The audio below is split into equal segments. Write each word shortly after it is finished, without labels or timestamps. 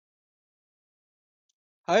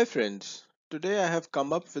Hi friends, today I have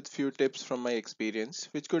come up with few tips from my experience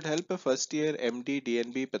which could help a first year MD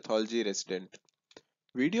D.N.B pathology resident.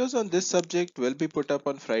 Videos on this subject will be put up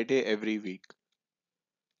on Friday every week.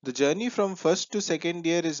 The journey from first to second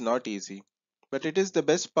year is not easy, but it is the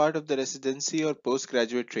best part of the residency or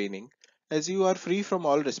postgraduate training as you are free from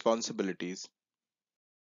all responsibilities.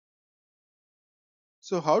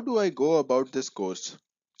 So how do I go about this course?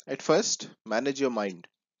 At first, manage your mind.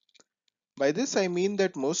 By this I mean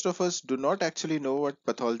that most of us do not actually know what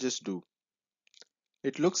pathologists do.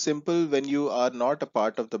 It looks simple when you are not a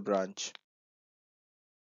part of the branch.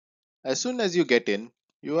 As soon as you get in,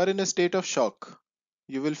 you are in a state of shock.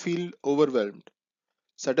 You will feel overwhelmed.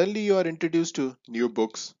 Suddenly, you are introduced to new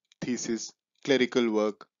books, thesis, clerical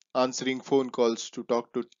work, answering phone calls to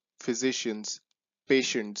talk to physicians,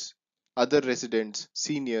 patients, other residents,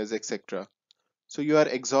 seniors, etc. So, you are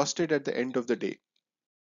exhausted at the end of the day.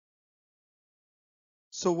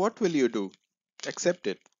 So, what will you do? Accept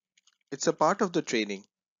it. It's a part of the training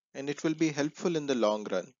and it will be helpful in the long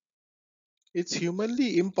run. It's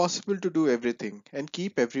humanly impossible to do everything and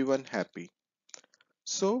keep everyone happy.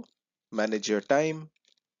 So, manage your time,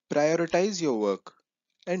 prioritize your work,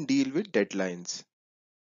 and deal with deadlines.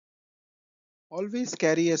 Always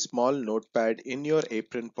carry a small notepad in your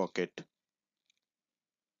apron pocket.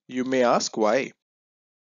 You may ask why.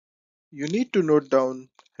 You need to note down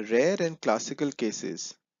rare and classical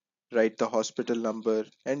cases, write the hospital number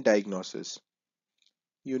and diagnosis.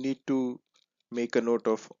 You need to make a note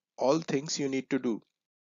of all things you need to do.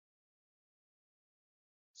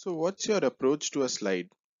 So, what's your approach to a slide?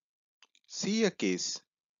 See a case,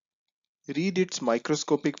 read its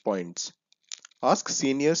microscopic points, ask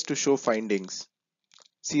seniors to show findings,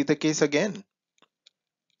 see the case again,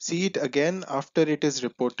 see it again after it is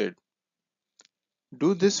reported.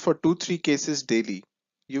 Do this for 2-3 cases daily.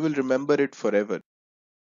 You will remember it forever.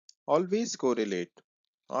 Always correlate.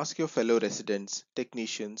 Ask your fellow residents,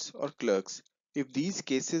 technicians, or clerks if these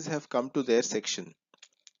cases have come to their section.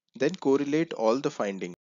 Then correlate all the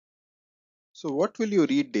findings. So, what will you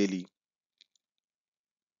read daily?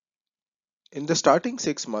 In the starting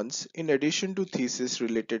 6 months, in addition to thesis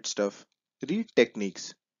related stuff, read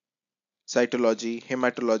techniques, cytology,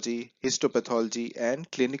 hematology, histopathology, and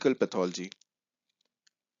clinical pathology.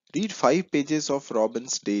 Read 5 pages of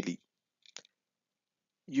Robbins daily.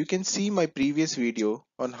 You can see my previous video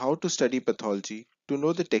on how to study pathology to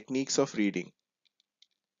know the techniques of reading.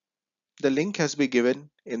 The link has been given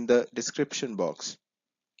in the description box.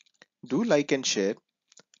 Do like and share,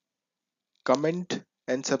 comment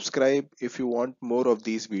and subscribe if you want more of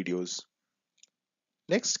these videos.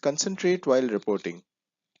 Next, concentrate while reporting.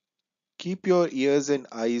 Keep your ears and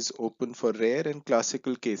eyes open for rare and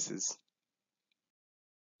classical cases.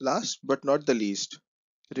 Last but not the least,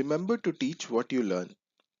 remember to teach what you learn.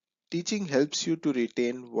 Teaching helps you to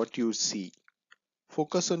retain what you see.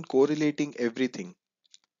 Focus on correlating everything.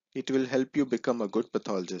 It will help you become a good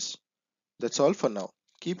pathologist. That's all for now.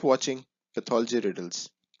 Keep watching Pathology Riddles.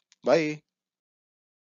 Bye.